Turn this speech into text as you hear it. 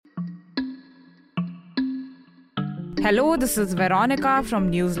Hello, this is Veronica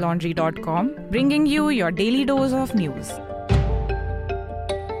from newslaundry.com, bringing you your daily dose of news.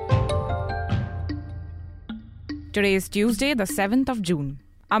 Today is Tuesday, the 7th of June.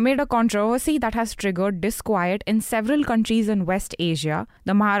 Amid a controversy that has triggered disquiet in several countries in West Asia,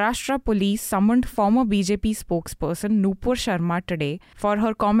 the Maharashtra police summoned former BJP spokesperson Nupur Sharma today for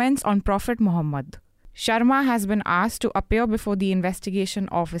her comments on Prophet Muhammad. Sharma has been asked to appear before the investigation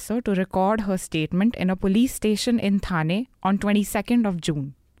officer to record her statement in a police station in Thane on 22nd of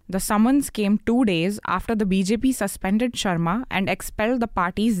June. The summons came 2 days after the BJP suspended Sharma and expelled the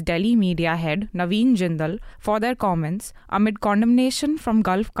party's Delhi media head Naveen Jindal for their comments amid condemnation from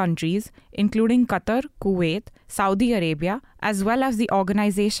Gulf countries including Qatar, Kuwait, Saudi Arabia, as well as the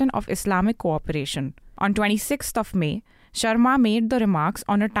Organization of Islamic Cooperation. On 26th of May, Sharma made the remarks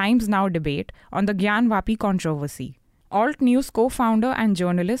on a Times Now debate on the Gyan Vapi controversy. Alt News co-founder and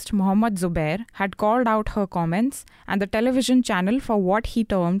journalist Mohammad Zubair had called out her comments and the television channel for what he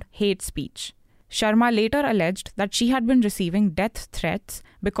termed hate speech. Sharma later alleged that she had been receiving death threats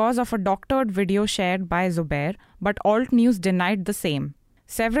because of a doctored video shared by Zubair, but Alt News denied the same.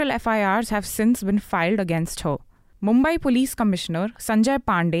 Several FIRs have since been filed against her. Mumbai Police Commissioner Sanjay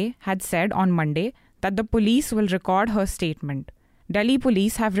Pandey had said on Monday that the police will record her statement. Delhi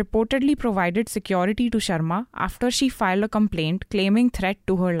police have reportedly provided security to Sharma after she filed a complaint claiming threat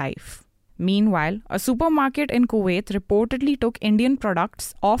to her life. Meanwhile, a supermarket in Kuwait reportedly took Indian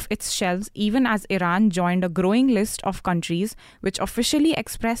products off its shelves even as Iran joined a growing list of countries which officially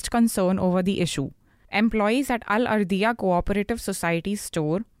expressed concern over the issue. Employees at Al Ardiya Cooperative Society's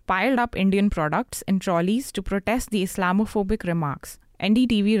store piled up Indian products in trolleys to protest the Islamophobic remarks,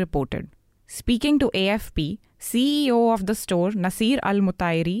 NDTV reported. Speaking to AFP, CEO of the store Nasir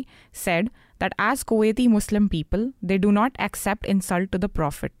Al-Mutairi said that as Kuwaiti Muslim people, they do not accept insult to the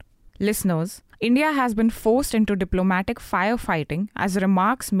Prophet. Listeners, India has been forced into diplomatic firefighting as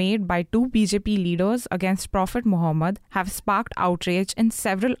remarks made by two BJP leaders against Prophet Muhammad have sparked outrage in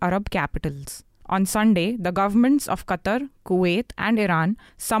several Arab capitals. On Sunday, the governments of Qatar, Kuwait, and Iran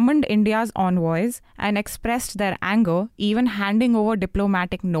summoned India's envoys and expressed their anger, even handing over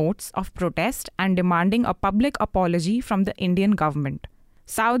diplomatic notes of protest and demanding a public apology from the Indian government.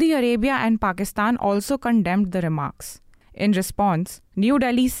 Saudi Arabia and Pakistan also condemned the remarks. In response, New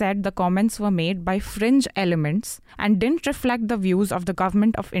Delhi said the comments were made by fringe elements and didn't reflect the views of the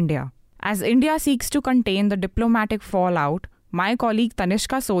government of India. As India seeks to contain the diplomatic fallout, my colleague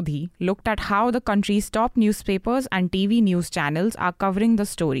Tanishka Sodhi looked at how the country's top newspapers and TV news channels are covering the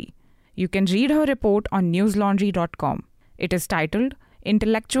story. You can read her report on newslaundry.com. It is titled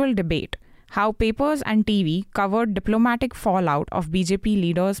Intellectual Debate: How Papers and TV Covered Diplomatic Fallout of BJP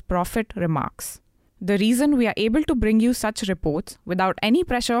Leader's Prophet Remarks. The reason we are able to bring you such reports without any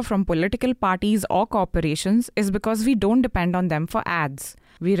pressure from political parties or corporations is because we don't depend on them for ads.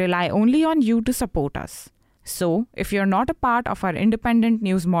 We rely only on you to support us. So, if you're not a part of our independent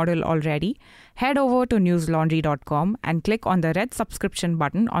news model already, head over to newslaundry.com and click on the red subscription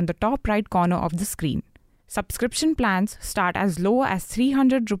button on the top right corner of the screen. Subscription plans start as low as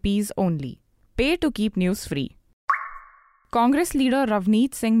 300 rupees only. Pay to keep news free. Congress leader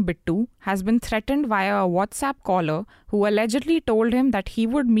Ravneet Singh Bittu has been threatened via a WhatsApp caller who allegedly told him that he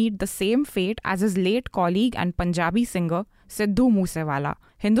would meet the same fate as his late colleague and Punjabi singer Sidhu Moosewala,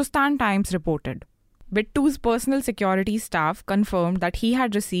 Hindustan Times reported. Bittu's personal security staff confirmed that he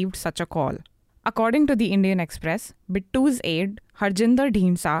had received such a call. According to the Indian Express, Bittu's aide, Harjinder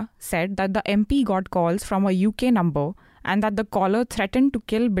Dhinsa, said that the MP got calls from a UK number and that the caller threatened to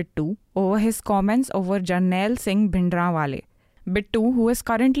kill Bittu over his comments over Jarnail Singh Bhindranwale. Bittu, who is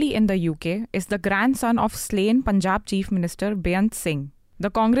currently in the UK, is the grandson of slain Punjab Chief Minister Beyant Singh. The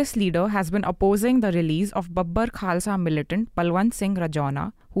Congress leader has been opposing the release of Babbar Khalsa militant Balwant Singh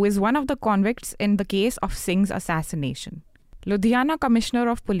Rajona, who is one of the convicts in the case of Singh's assassination. Ludhiana Commissioner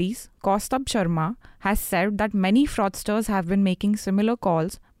of Police Kaustubh Sharma has said that many fraudsters have been making similar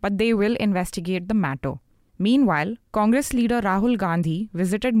calls, but they will investigate the matter. Meanwhile, Congress leader Rahul Gandhi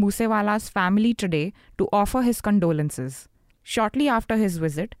visited Moosewala's family today to offer his condolences. Shortly after his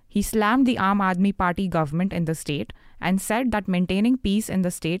visit, he slammed the Aam Aadmi Party government in the state and said that maintaining peace in the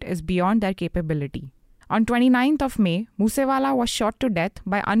state is beyond their capability. On 29th of May, Moosewala was shot to death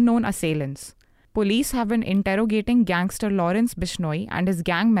by unknown assailants. Police have been interrogating gangster Lawrence Bishnoi and his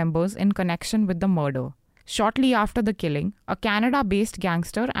gang members in connection with the murder. Shortly after the killing, a Canada-based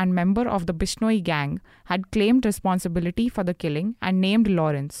gangster and member of the Bishnoi gang had claimed responsibility for the killing and named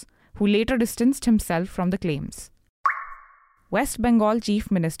Lawrence, who later distanced himself from the claims. West Bengal Chief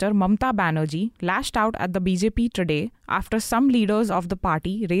Minister Mamata Banerjee lashed out at the BJP today after some leaders of the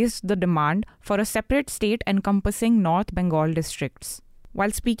party raised the demand for a separate state encompassing North Bengal districts.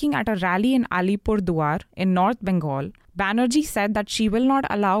 While speaking at a rally in Alipurduar in North Bengal, Banerjee said that she will not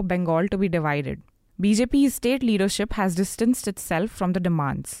allow Bengal to be divided. BJP's state leadership has distanced itself from the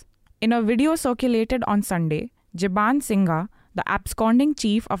demands. In a video circulated on Sunday, Jiban Singha, the absconding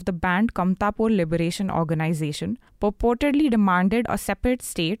chief of the banned Kamtapur Liberation Organization, purportedly demanded a separate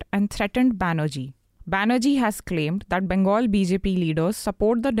state and threatened Banerjee. Banerjee has claimed that Bengal BJP leaders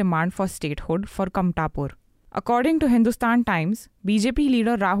support the demand for statehood for Kamtapur. According to Hindustan Times, BJP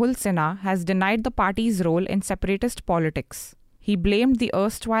leader Rahul Sinha has denied the party's role in separatist politics. He blamed the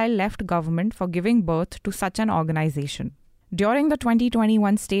erstwhile left government for giving birth to such an organization. During the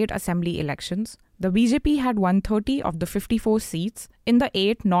 2021 state assembly elections, the BJP had won 30 of the 54 seats in the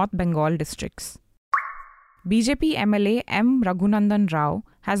 8 North Bengal districts. BJP MLA M. Raghunandan Rao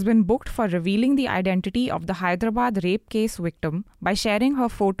has been booked for revealing the identity of the Hyderabad rape case victim by sharing her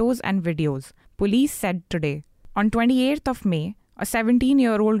photos and videos, police said today. On 28th of May, a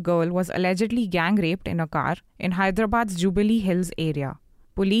 17-year-old girl was allegedly gang raped in a car in Hyderabad's Jubilee Hills area.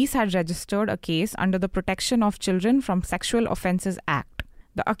 Police had registered a case under the Protection of Children from Sexual Offences Act.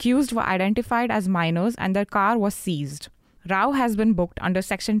 The accused were identified as minors and their car was seized. Rao has been booked under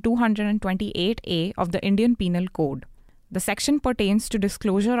Section 228A of the Indian Penal Code. The section pertains to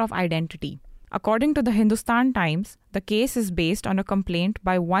disclosure of identity. According to the Hindustan Times, the case is based on a complaint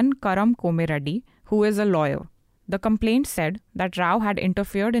by one Karam Komireddy, who is a lawyer. The complaint said that Rao had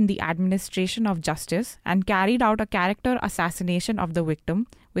interfered in the administration of justice and carried out a character assassination of the victim,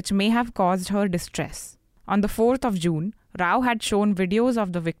 which may have caused her distress. On the 4th of June, Rao had shown videos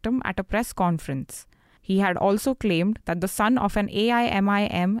of the victim at a press conference. He had also claimed that the son of an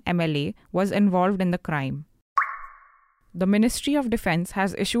AIMIM MLA was involved in the crime. The Ministry of Defence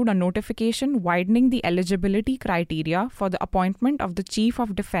has issued a notification widening the eligibility criteria for the appointment of the Chief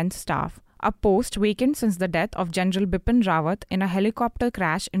of Defence Staff, a post vacant since the death of General Bipin Rawat in a helicopter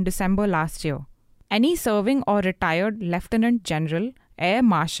crash in December last year. Any serving or retired Lieutenant General, Air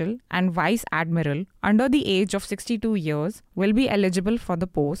Marshal, and Vice Admiral under the age of 62 years will be eligible for the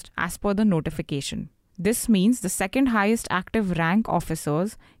post as per the notification. This means the second highest active rank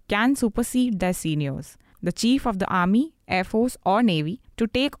officers can supersede their seniors, the Chief of the Army, Air Force, or Navy, to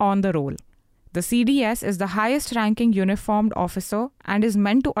take on the role. The CDS is the highest ranking uniformed officer and is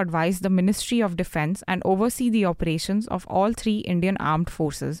meant to advise the Ministry of Defence and oversee the operations of all 3 Indian armed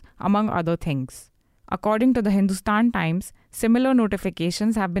forces, among other things. According to the Hindustan Times, similar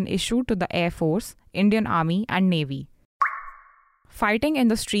notifications have been issued to the Air Force, Indian Army, and Navy. Fighting in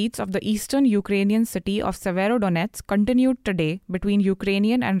the streets of the eastern Ukrainian city of Severodonetsk continued today between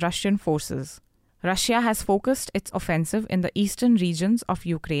Ukrainian and Russian forces. Russia has focused its offensive in the eastern regions of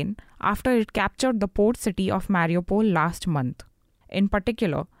Ukraine after it captured the port city of Mariupol last month. In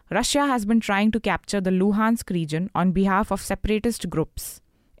particular, Russia has been trying to capture the Luhansk region on behalf of separatist groups.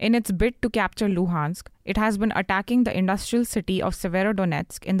 In its bid to capture Luhansk, it has been attacking the industrial city of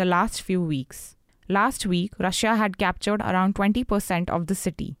Severodonetsk in the last few weeks. Last week, Russia had captured around 20% of the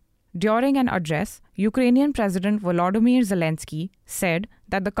city. During an address, Ukrainian President Volodymyr Zelensky said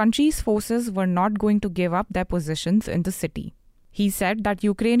that the country's forces were not going to give up their positions in the city. He said that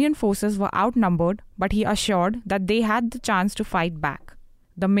Ukrainian forces were outnumbered, but he assured that they had the chance to fight back.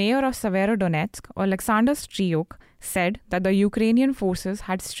 The mayor of Severodonetsk, Alexander Stryuk, said that the Ukrainian forces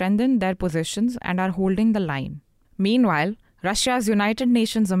had strengthened their positions and are holding the line. Meanwhile, Russia's United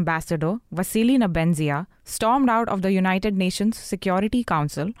Nations ambassador, Vasily Nebenzia, stormed out of the United Nations Security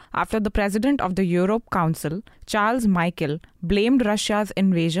Council after the president of the Europe Council, Charles Michel, blamed Russia's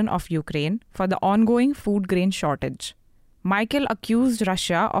invasion of Ukraine for the ongoing food grain shortage. Michel accused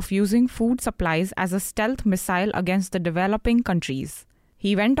Russia of using food supplies as a stealth missile against the developing countries.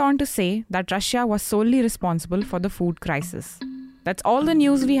 He went on to say that Russia was solely responsible for the food crisis. That's all the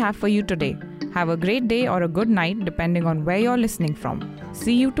news we have for you today. Have a great day or a good night depending on where you're listening from.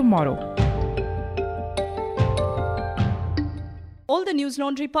 See you tomorrow. All the News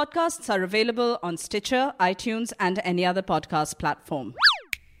Laundry podcasts are available on Stitcher, iTunes, and any other podcast platform.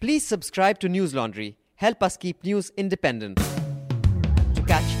 Please subscribe to News Laundry. Help us keep news independent. To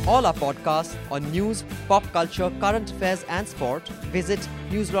catch all our podcasts on news, pop culture, current affairs, and sport, visit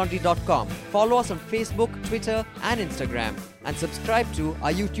newslaundry.com. Follow us on Facebook, Twitter, and Instagram, and subscribe to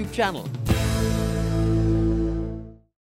our YouTube channel.